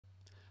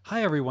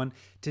Hi everyone.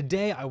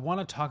 Today I want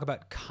to talk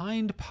about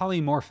kind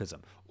polymorphism,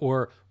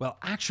 or, well,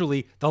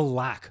 actually the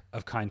lack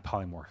of kind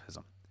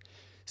polymorphism.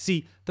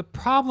 See, the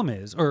problem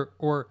is,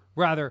 or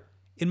rather,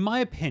 in my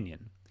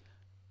opinion,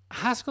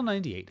 Haskell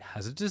 98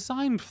 has a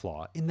design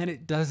flaw in that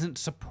it doesn't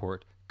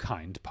support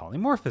kind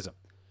polymorphism.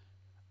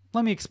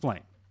 Let me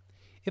explain.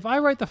 If I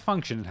write the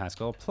function in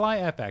Haskell, apply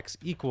fx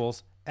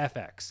equals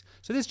fx.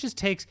 So this just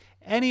takes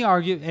any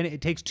argument, and it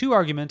takes two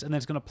arguments, and then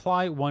it's going to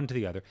apply one to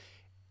the other.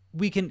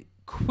 We can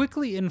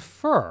quickly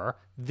infer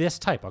this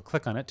type. I'll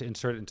click on it to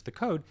insert it into the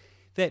code,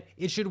 that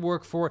it should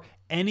work for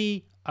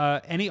any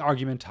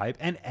argument type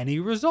and any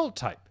result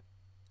type.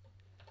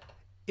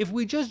 If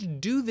we just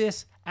do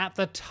this at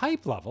the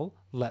type level,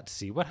 let's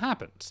see what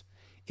happens.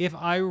 If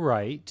I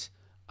write,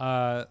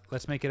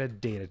 let's make it a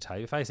data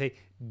type. If I say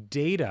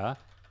data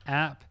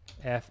app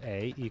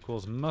fa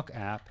equals mook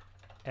app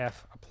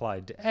f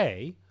applied to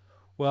a,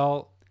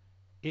 well,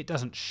 it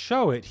doesn't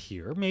show it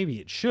here. Maybe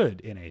it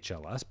should in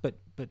HLS, but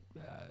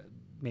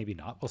maybe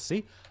not. We'll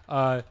see.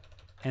 And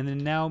then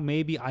now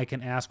maybe I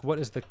can ask, what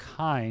is the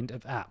kind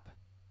of app?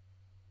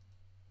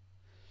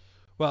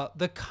 Well,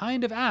 the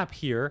kind of app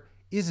here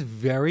is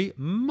very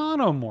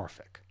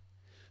monomorphic.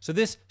 So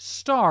this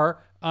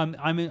star,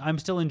 I'm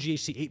still in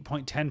GHC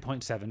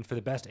 8.10.7 for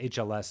the best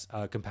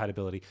HLS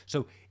compatibility.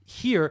 So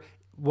here,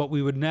 what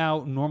we would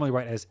now normally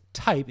write as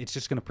type, it's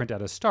just going to print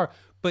out as star,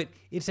 but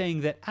it's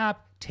saying that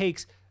app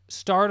takes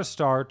star to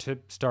star to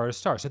star to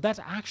star. So that's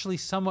actually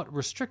somewhat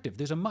restrictive.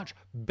 There's a much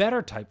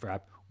better type for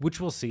app, which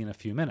we'll see in a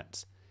few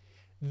minutes.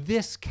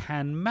 This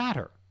can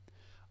matter.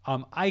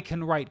 I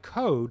can write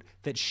code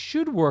that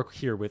should work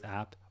here with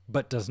app,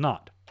 but does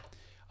not.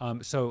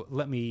 So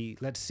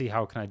let's see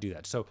how can I do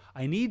that. So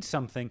I need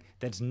something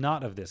that's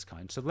not of this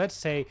kind. So let's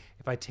say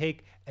if I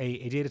take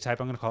a data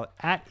type, I'm going to call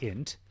it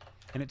 @int,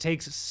 and it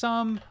takes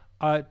some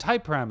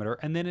type parameter,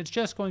 and then it's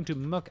just going to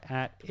mook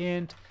 @int,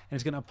 and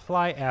it's going to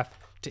apply f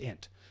to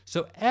int.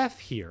 So f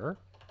here,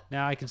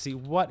 now I can see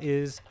what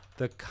is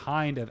the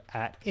kind of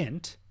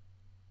 @int.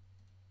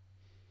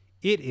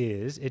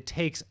 It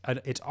takes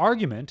its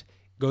argument,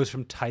 goes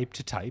from type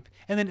to type,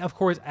 and then of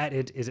course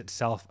 @int is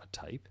itself a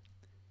type.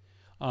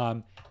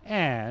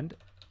 And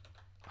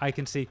I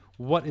can see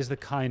what is the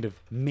kind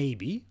of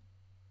maybe.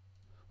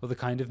 Well, the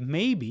kind of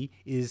maybe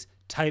is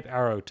type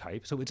arrow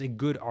type, so it's a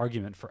good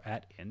argument for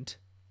 @int.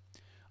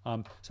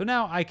 So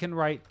now I can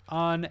write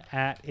on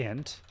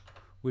 @int,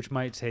 which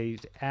might say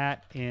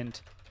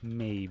 @int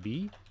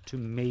maybe to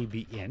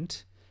maybe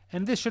int,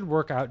 and this should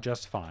work out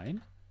just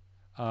fine.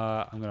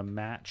 I'm going to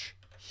match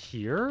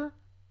here,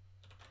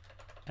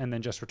 and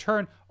then just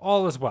return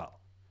all as well.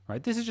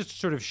 Right? This is just to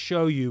sort of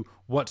show you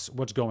what's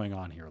going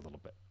on here a little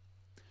bit.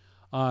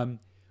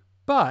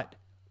 But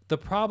the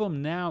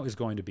problem now is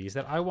going to be is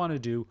that I want to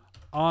do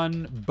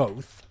on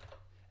both,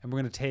 and we're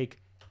going to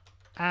take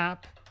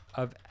app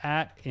of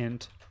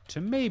 @int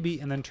to maybe,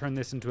 and then turn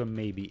this into a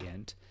maybe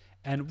int.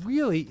 And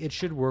really, it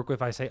should work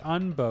if I say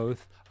on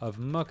both of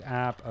mook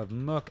app of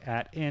mook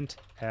 @int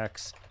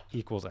x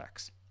equals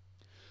x.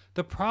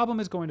 The problem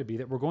is going to be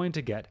that we're going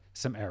to get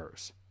some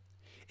errors.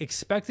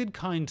 Expected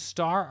kind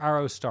star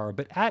arrow star,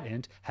 but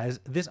 @int has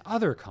this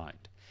other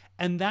kind.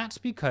 And that's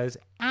because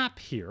app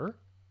here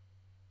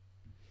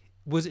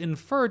was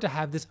inferred to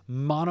have this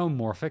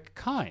monomorphic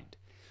kind.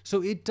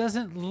 So it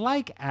doesn't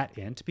like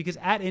 @int because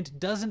 @int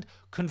doesn't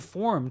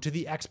conform to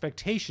the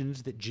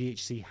expectations that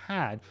GHC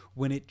had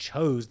when it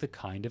chose the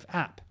kind of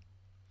app.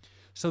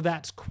 So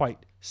that's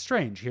quite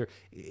strange here.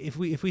 If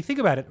we think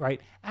about it,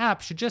 right,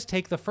 app should just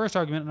take the first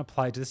argument and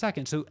apply it to the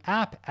second. So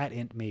app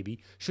 @int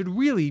maybe should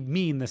really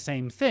mean the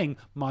same thing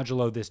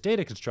modulo this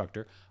data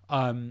constructor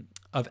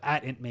of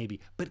 @int maybe,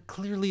 but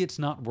clearly it's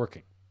not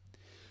working.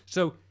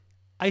 So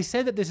I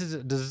said that this is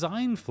a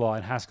design flaw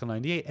in Haskell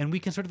 98, and we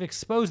can sort of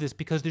expose this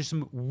because there's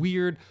some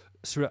weird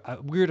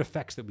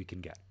effects that we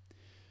can get.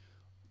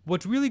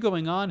 What's really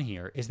going on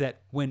here is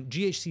that when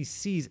GHC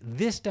sees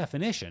this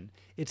definition,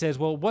 it says,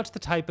 well, what's the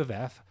type of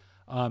f?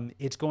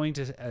 It's going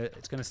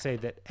to say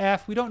that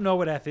f, we don't know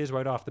what f is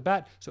right off the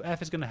bat, so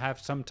f is going to have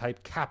some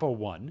type kappa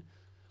 1.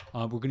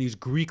 We're going to use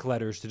Greek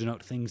letters to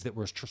denote things that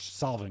we're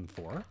solving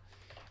for.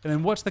 And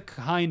then what's the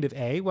kind of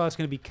a? Well, it's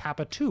going to be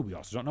kappa 2. We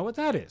also don't know what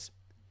that is.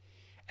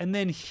 And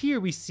then here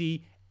we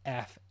see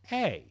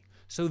fa.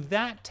 So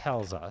that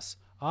tells us,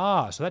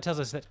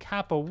 that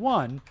kappa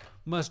 1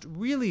 must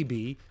really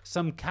be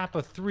some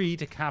kappa 3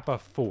 to kappa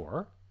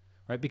 4,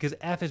 right? Because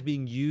f is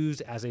being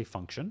used as a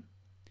function.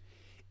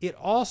 It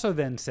also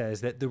then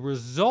says that the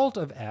result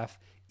of f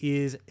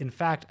is in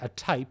fact a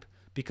type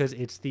because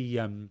it's the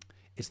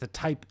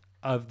type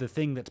of the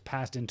thing that's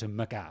passed into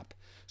mookapp.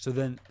 So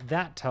then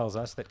that tells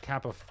us that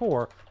kappa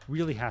 4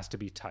 really has to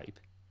be type.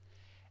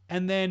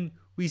 And then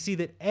we see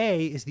that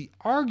a is the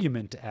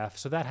argument to f,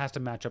 so that has to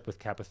match up with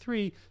kappa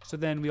 3. So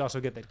then we also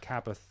get that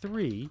kappa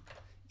 3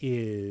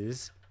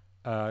 is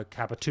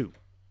kappa 2.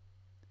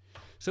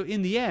 So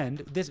in the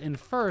end, this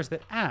infers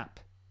that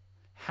app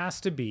has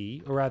to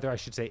be, or rather I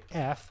should say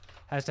f,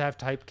 has to have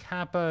type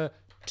kappa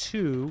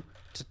 2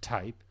 to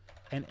type,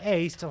 and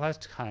a still has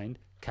kind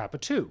kappa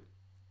 2.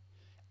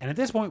 And at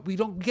this point, we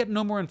don't get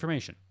no more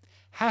information.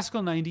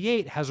 Haskell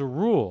 98 has a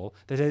rule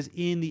that says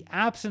in the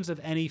absence of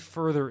any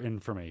further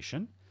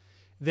information,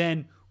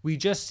 then we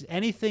just,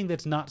 anything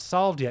that's not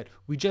solved yet,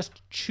 we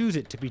just choose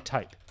it to be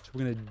type. So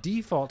we're going to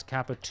default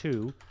kappa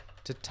 2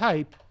 to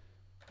type,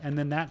 and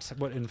then that's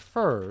what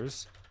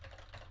infers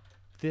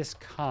this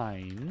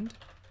kind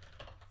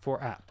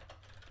for app.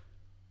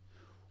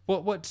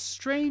 Well, what's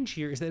strange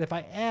here is that if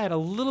I add a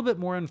little bit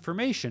more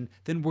information,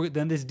 then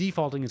this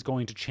defaulting is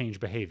going to change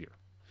behavior.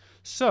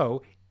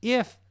 So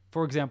if,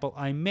 for example,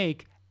 I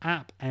make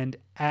app and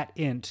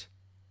 @int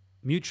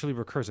mutually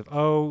recursive.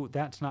 Oh,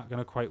 that's not going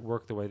to quite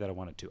work the way that I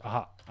want it to.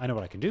 Aha, I know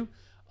what I can do.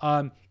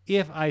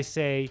 If I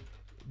say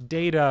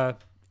data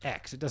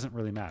x, it doesn't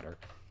really matter,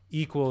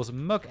 equals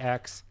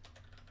muxx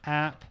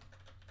app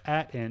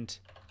 @int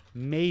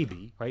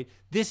maybe, right?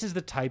 This is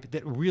the type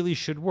that really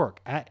should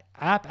work.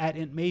 App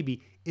 @int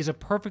maybe is a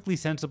perfectly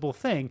sensible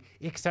thing,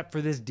 except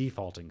for this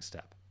defaulting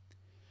step.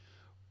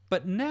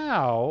 But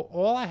now,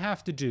 all I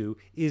have to do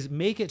is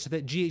make it so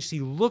that GHC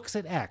looks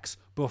at x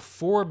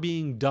before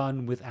being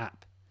done with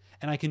app.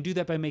 And I can do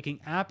that by making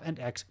app and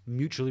x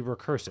mutually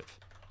recursive.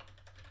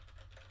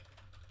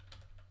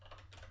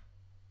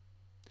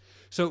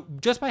 So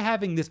just by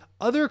having this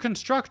other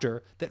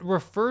constructor that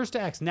refers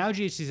to x, now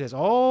GHC says,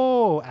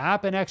 oh,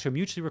 app and x are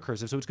mutually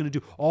recursive, so it's going to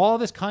do all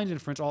this kind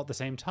inference all at the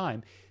same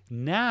time.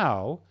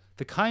 Now,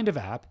 the kind of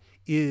app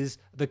is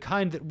the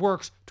kind that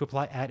works to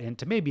apply @int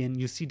to maybe, and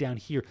you see down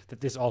here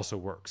that this also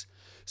works.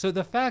 So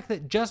the fact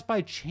that just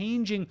by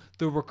changing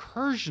the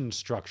recursion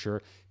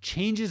structure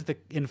changes the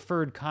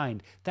inferred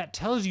kind, that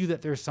tells you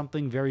that there's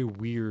something very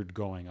weird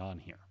going on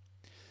here.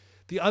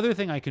 The other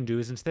thing I can do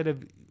is, instead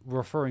of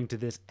referring to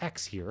this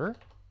x here,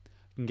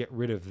 I can get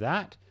rid of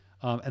that,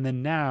 and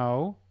then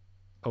now,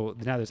 oh,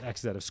 now this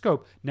x is out of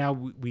scope. Now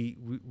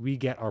we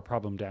get our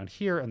problem down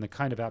here, and the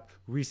kind of app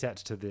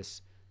resets to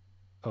this.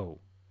 Oh,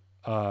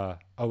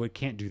 it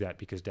can't do that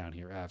because down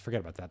here. Forget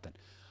about that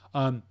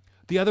then.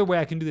 The other way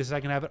I can do this is I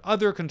can have an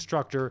other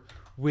constructor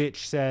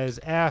which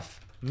says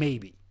f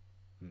maybe.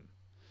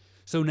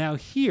 So now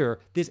here,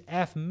 this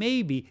f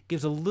maybe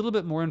gives a little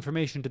bit more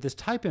information to this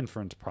type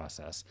inference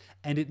process,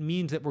 and it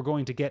means that we're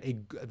going to get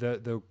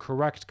the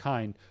correct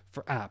kind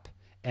for app,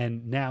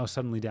 and now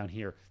suddenly down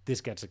here,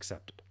 this gets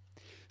accepted.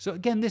 So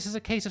again, this is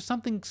a case of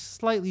something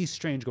slightly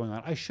strange going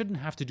on. I shouldn't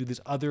have to do this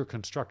other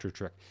constructor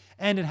trick.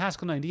 And in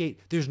Haskell 98,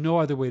 there's no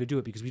other way to do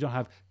it because we don't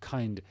have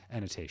kind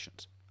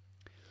annotations.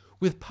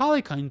 With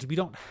polykinds, we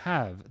don't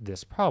have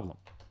this problem.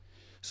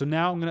 So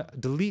now I'm going to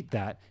delete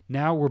that.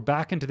 Now we're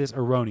back into this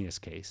erroneous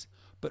case.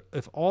 But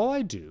if all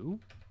I do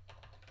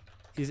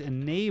is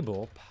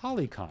enable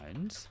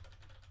polykinds,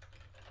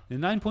 in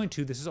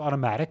 9.2, this is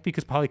automatic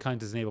because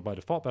polykinds is enabled by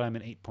default, but I'm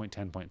in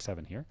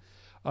 8.10.7 here.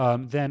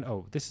 Then,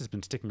 oh, this has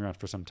been sticking around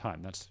for some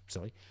time. That's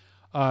silly.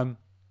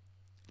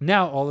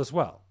 Now all is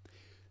well.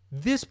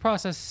 This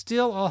process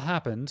still all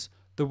happens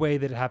the way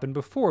that it happened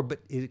before,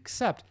 but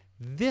except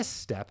this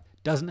step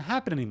doesn't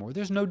happen anymore.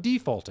 There's no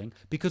defaulting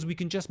because we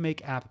can just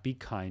make app be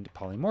kind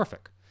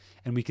polymorphic.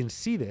 And we can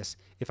see this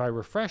if I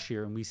refresh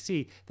here, and we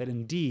see that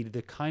indeed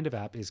the kind of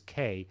app is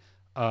k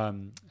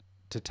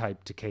to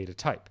type to k to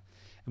type.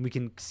 And we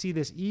can see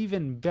this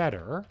even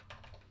better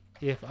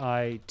if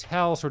I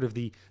tell sort of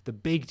the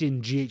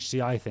baked-in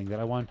GHCI thing that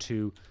I want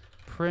to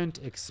print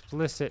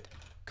explicit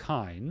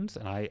kinds,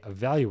 and I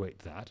evaluate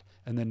that,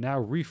 and then now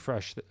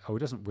refresh. Oh, it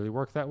doesn't really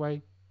work that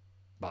way?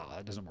 Bah,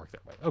 it doesn't work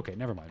that way. Okay,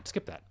 never mind.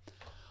 Skip that.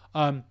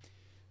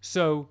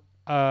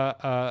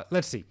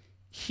 Let's see.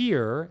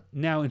 Here,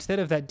 now, instead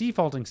of that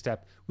defaulting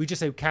step, we just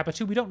say kappa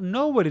 2. We don't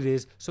know what it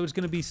is, so it's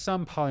going to be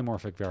some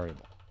polymorphic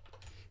variable.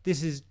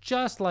 This is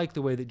just like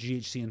the way that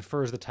GHC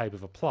infers the type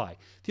of apply.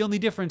 The only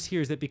difference here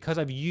is that because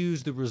I've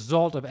used the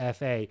result of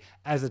FA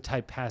as a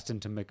type passed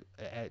into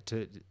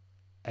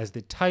as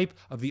the type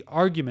of the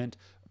argument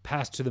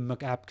passed to the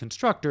muxapp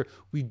constructor,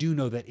 we do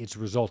know that its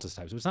result is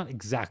type. So it's not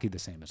exactly the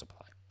same as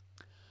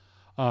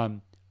apply.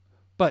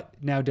 But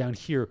now down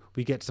here,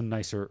 we get some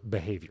nicer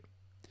behavior.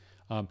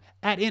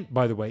 @int,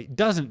 by the way,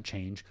 doesn't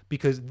change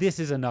because this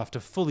is enough to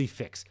fully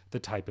fix the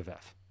type of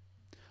f.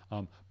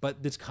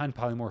 But this kind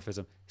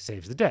polymorphism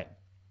saves the day.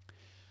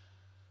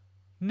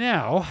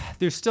 Now,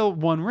 there's still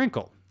one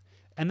wrinkle.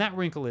 And that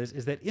wrinkle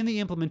is that in the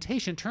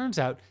implementation, it turns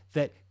out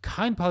that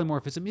kind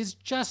polymorphism is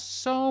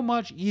just so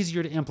much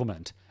easier to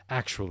implement,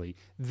 actually,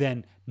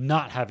 than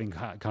not having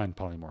kind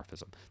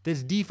polymorphism.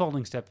 This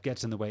defaulting step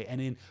gets in the way,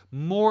 and in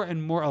more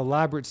and more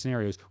elaborate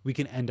scenarios, we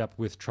can end up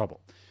with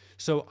trouble.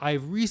 So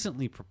I've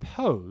recently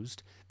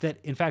proposed that,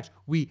 in fact,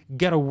 we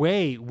get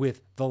away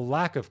with the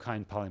lack of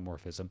kind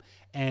polymorphism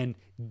and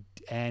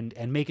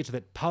make it so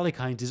that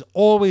polykinds is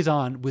always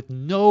on with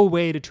no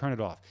way to turn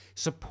it off.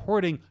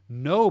 Supporting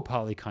no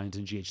polykinds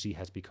in GHC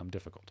has become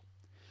difficult.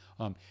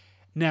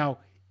 Now,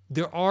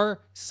 there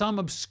are some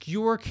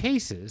obscure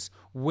cases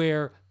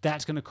where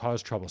that's going to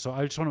cause trouble. So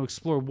I just want to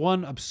explore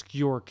one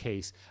obscure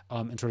case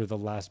in sort of the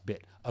last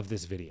bit of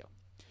this video.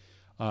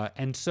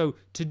 And so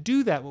to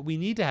do that, what we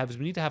need to have is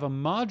we need to have a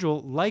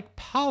module like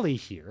poly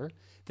here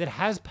that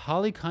has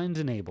polykinds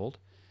enabled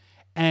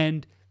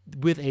And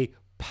with a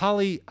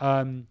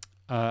polykinded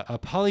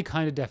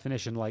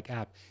definition like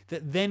app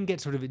that then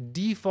gets sort of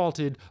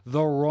defaulted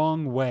the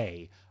wrong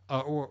way,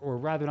 or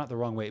rather not the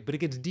wrong way, but it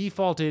gets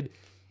defaulted.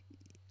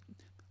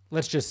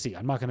 Let's just see.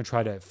 I'm not going to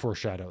try to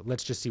foreshadow.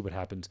 Let's just see what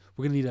happens.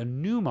 We're going to need a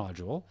new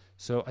module.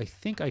 So I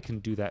think I can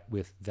do that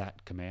with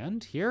that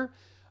command here.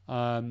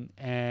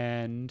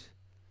 And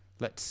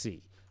let's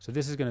see. So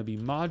this is going to be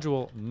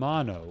module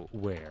mono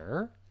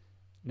where.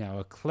 Now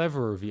a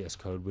cleverer VS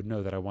Code would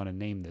know that I want to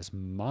name this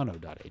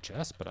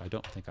mono.hs, but I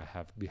don't think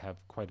we have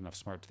quite enough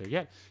smarts there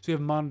yet. So we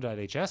have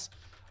mono.hs.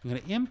 I'm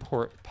going to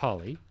import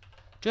poly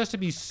just to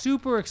be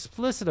super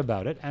explicit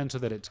about it and so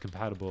that it's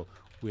compatible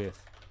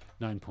with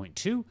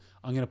 9.2.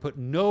 I'm going to put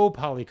no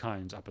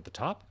polykinds up at the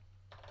top.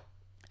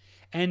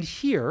 And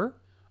here,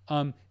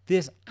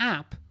 this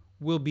app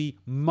will be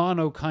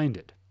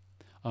monokinded.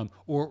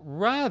 Or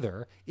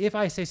rather, if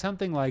I say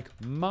something like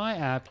my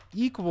app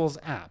equals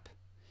app,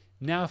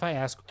 now if I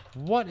ask,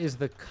 what is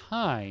the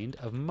kind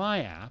of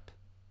my app?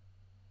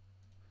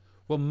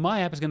 Well,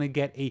 my app is going to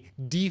get a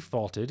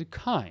defaulted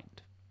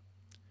kind.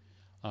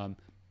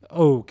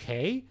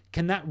 Okay,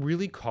 can that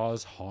really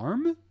cause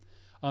harm?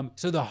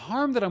 So the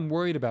harm that I'm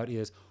worried about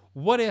is,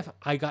 what if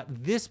I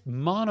got this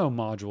mono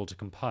module to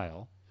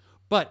compile,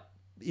 but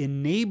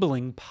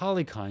enabling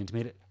polykinds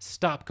made it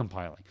stop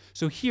compiling?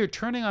 So here,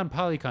 turning on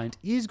polykinds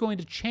is going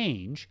to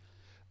change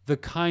the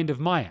kind of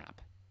my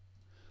app.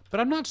 But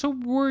I'm not so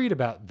worried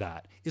about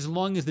that as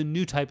long as the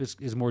new type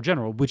is more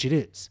general, which it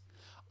is.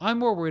 I'm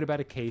more worried about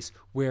a case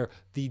where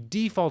the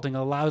defaulting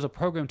allows a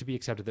program to be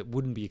accepted that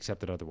wouldn't be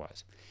accepted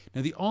otherwise.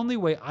 Now, the only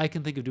way I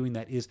can think of doing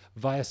that is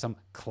via some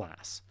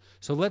class.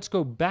 So let's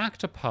go back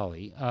to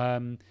poly.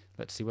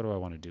 Let's see, what do I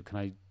want to do? Can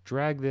I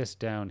drag this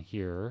down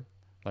here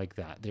like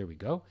that? There we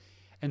go.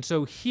 And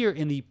so here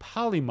in the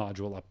poly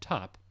module up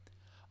top,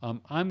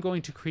 I'm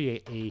going to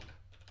create a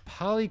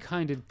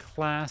polykinded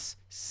class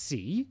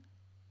C.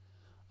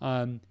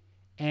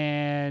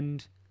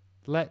 And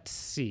let's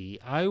see,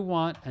 I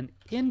want an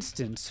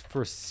instance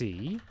for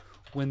C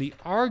when the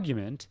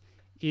argument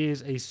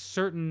is a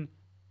certain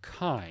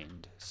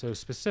kind. So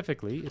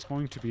specifically, it's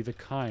going to be the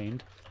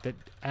kind that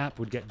app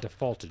would get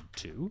defaulted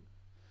to.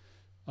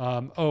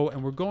 Oh,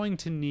 and we're going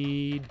to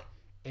need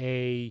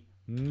a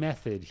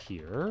method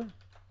here.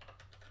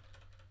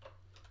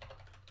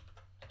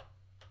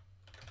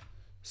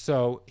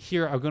 So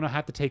here I'm going to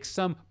have to take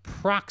some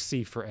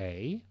proxy for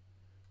A.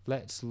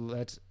 Let's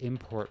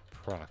import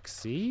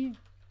proxy.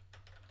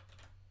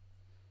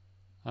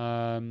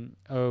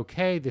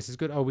 Okay, this is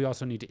good. Oh, we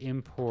also need to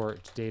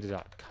import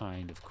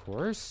data.kind, of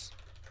course.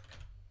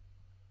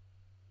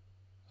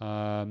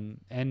 And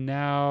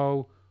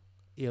now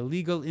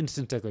illegal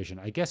instance declaration.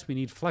 I guess we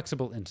need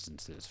flexible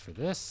instances for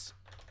this.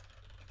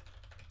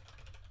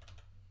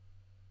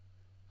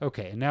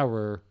 Okay, and now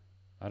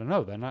I don't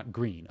know, they're not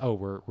green. Oh,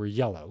 we're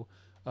yellow.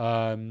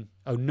 Oh,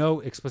 no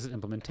explicit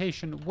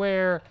implementation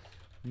where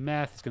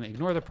math is going to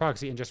ignore the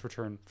proxy and just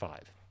return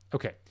 5.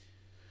 Okay.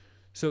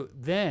 So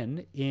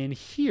then in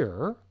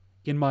here,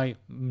 in my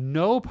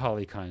no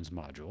polykinds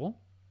module,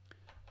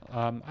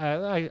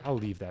 I'll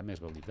leave that, may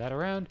as well leave that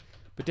around.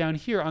 But down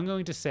here, I'm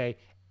going to say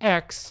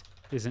x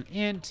is an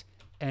int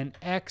and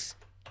x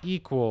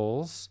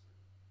equals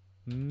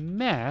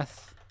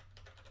math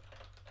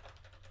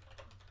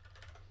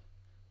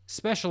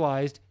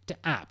specialized to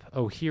app.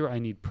 Oh, here I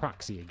need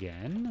proxy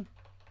again.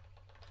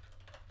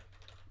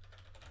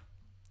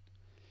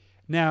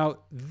 Now,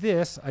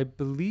 this, I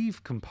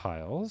believe,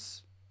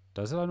 compiles.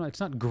 Does it? I don't know.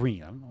 It's not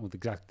green. I don't know what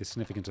exactly the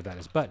significance of that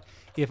is. But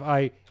if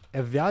I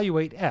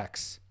evaluate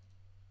x,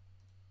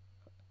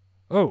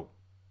 oh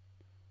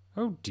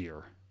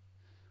dear.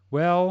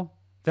 Well,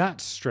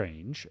 that's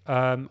strange.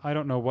 I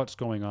don't know what's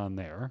going on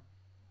there.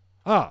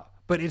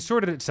 But it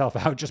sorted itself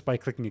out just by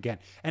clicking again.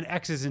 And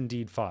x is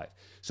indeed 5.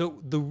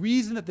 So the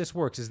reason that this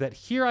works is that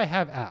here I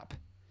have app.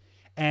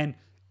 And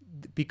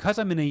because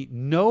I'm in a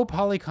no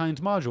polykinds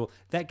module,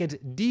 that gets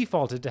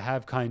defaulted to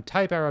have kind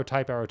type arrow,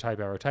 type arrow, type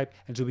arrow, type.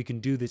 And so we can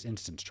do this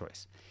instance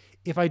choice.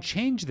 If I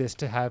change this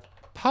to have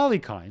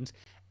polykinds,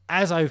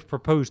 as I've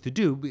proposed to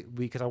do,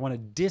 because I want to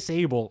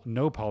disable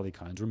no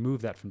polykinds,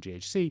 remove that from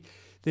GHC,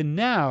 then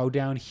now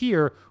down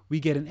here we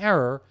get an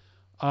error.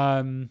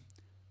 I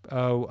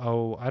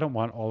don't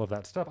want all of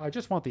that stuff. I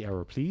just want the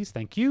error, please.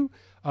 Thank you.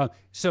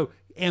 So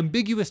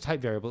ambiguous type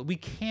variable. We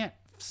can't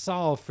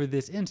solve for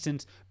this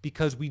instance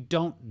because we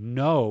don't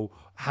know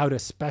how to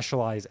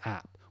specialize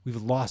app.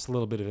 We've lost a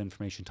little bit of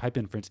information. Type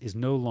inference is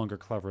no longer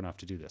clever enough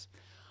to do this.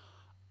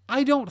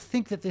 I don't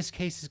think that this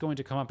case is going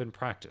to come up in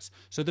practice.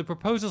 So the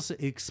proposal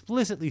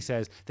explicitly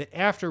says that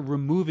after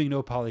removing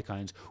no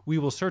polykinds, we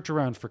will search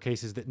around for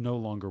cases that no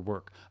longer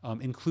work,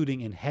 including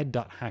in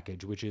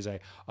head.hackage, which is a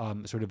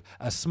sort of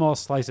a small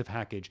slice of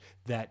hackage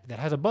that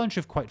has a bunch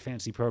of quite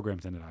fancy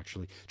programs in it,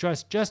 actually,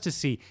 just to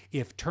see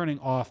if turning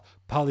off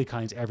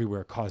polykinds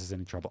everywhere causes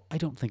any trouble. I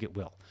don't think it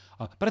will.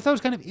 But I thought it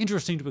was kind of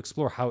interesting to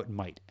explore how it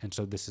might, and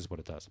so this is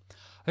what it does.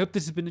 I hope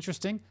this has been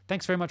interesting.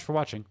 Thanks very much for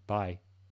watching. Bye.